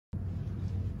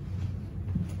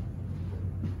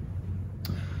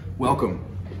Welcome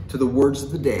to the words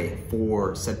of the day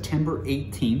for September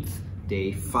 18th,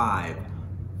 day 5,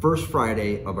 first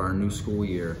Friday of our new school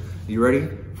year. Are you ready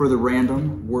for the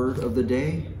random word of the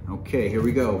day? Okay, here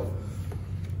we go.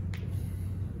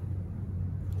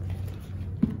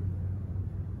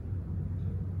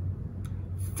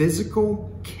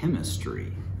 Physical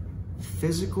chemistry.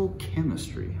 Physical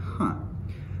chemistry, huh?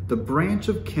 The branch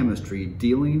of chemistry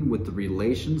dealing with the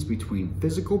relations between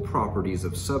physical properties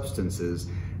of substances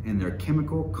and their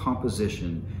chemical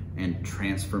composition and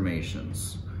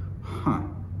transformations. Huh.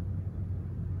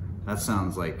 That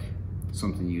sounds like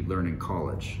something you'd learn in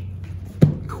college.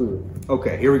 Cool.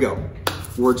 Okay, here we go.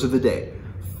 Words of the day.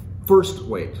 First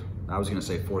word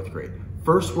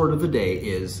of the day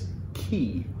is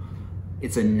key.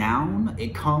 It's a noun.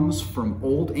 It comes from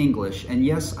Old English, and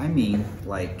yes, I mean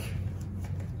like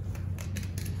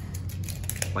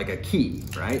a key,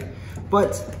 right?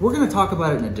 But we're gonna talk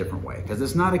about it in a different way, because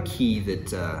it's not a key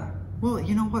that, well,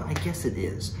 you know what, I guess it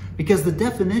is. Because the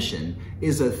definition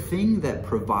is a thing that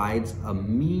provides a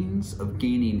means of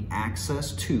gaining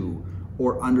access to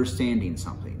or understanding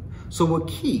something. So a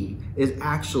key is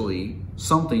actually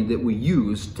something that we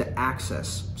use to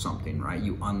access something, right?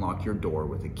 You unlock your door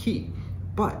with a key.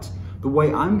 But the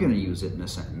way I'm gonna use it in a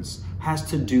sentence has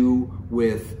to do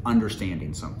with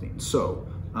understanding something. So,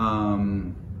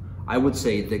 I would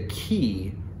say the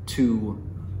key to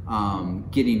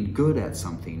getting good at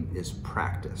something is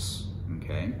practice,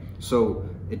 okay? So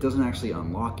it doesn't actually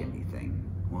unlock anything.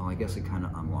 Well, I guess it kind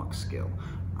of unlocks skill.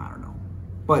 I don't know.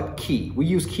 But key, we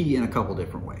use key in a couple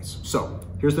different ways. So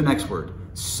here's the next word,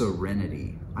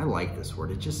 serenity. I like this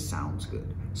word, it just sounds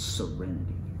good,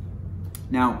 serenity.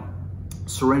 Now,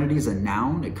 serenity is a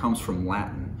noun, it comes from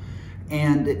Latin,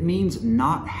 and it means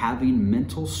not having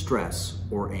mental stress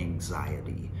or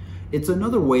anxiety. It's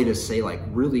another way to say like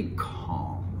really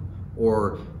calm,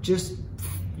 or just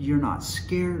you're not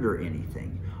scared or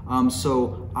anything.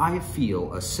 So I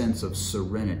feel a sense of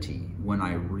serenity when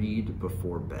I read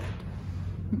before bed.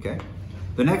 Okay.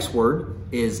 The next word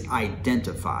is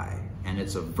identify, and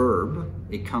it's a verb.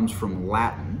 It comes from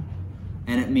Latin,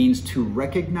 and it means to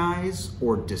recognize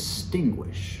or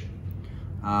distinguish.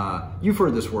 You've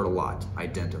heard this word a lot,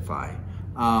 identify.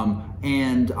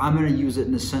 And I'm going to use it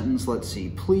in a sentence. Let's see.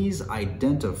 Please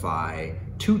identify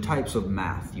 2 types of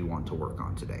math you want to work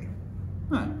on today.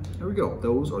 All right, there we go.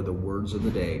 Those are the words of the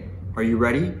day. Are you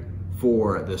ready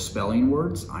for the spelling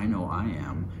words? I know I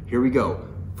am. Here we go.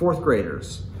 4th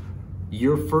graders,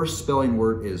 your first spelling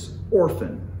word is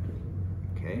orphan.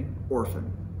 Okay,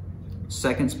 orphan.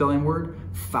 Second spelling word,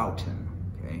 fountain.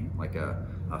 Okay, like a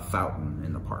fountain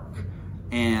in the park.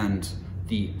 And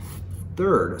the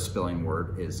third spelling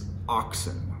word is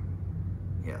oxen.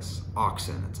 Yes,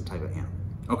 oxen, it's a type of animal.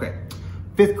 Okay,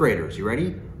 5th graders, you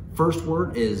ready? First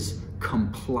word is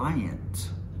compliant.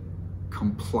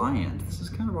 Compliant, this is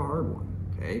kind of a hard one,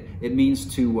 okay? It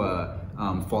means to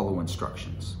follow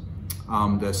instructions.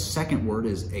 The second word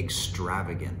is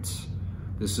extravagant.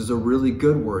 This is a really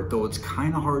good word, though it's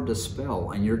kind of hard to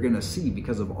spell, and you're gonna see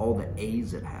because of all the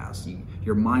A's it has,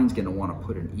 your mind's gonna wanna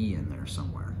put an E in there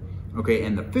somewhere. Okay,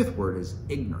 and the 5th word is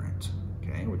ignorant,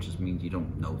 okay, which just means you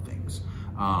don't know things.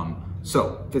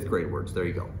 So 5th grade words, there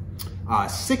you go.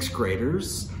 6th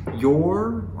graders,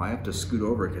 well, I have to scoot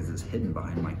over because it's hidden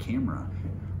behind my camera.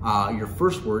 Your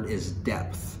first word is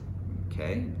depth,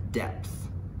 okay, depth.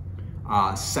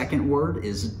 Second word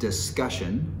is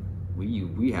discussion.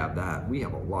 We have that, we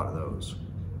have a lot of those.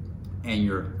 And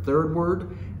your third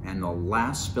word, and the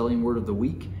last spelling word of the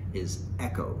week, is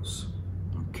echoes.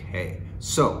 Okay,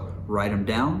 so write them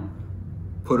down,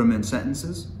 put them in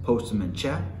sentences, post them in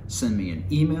chat, send me an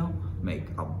email, make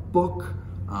a book.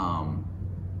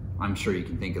 I'm sure you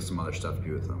can think of some other stuff to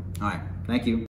do with them. All right, thank you.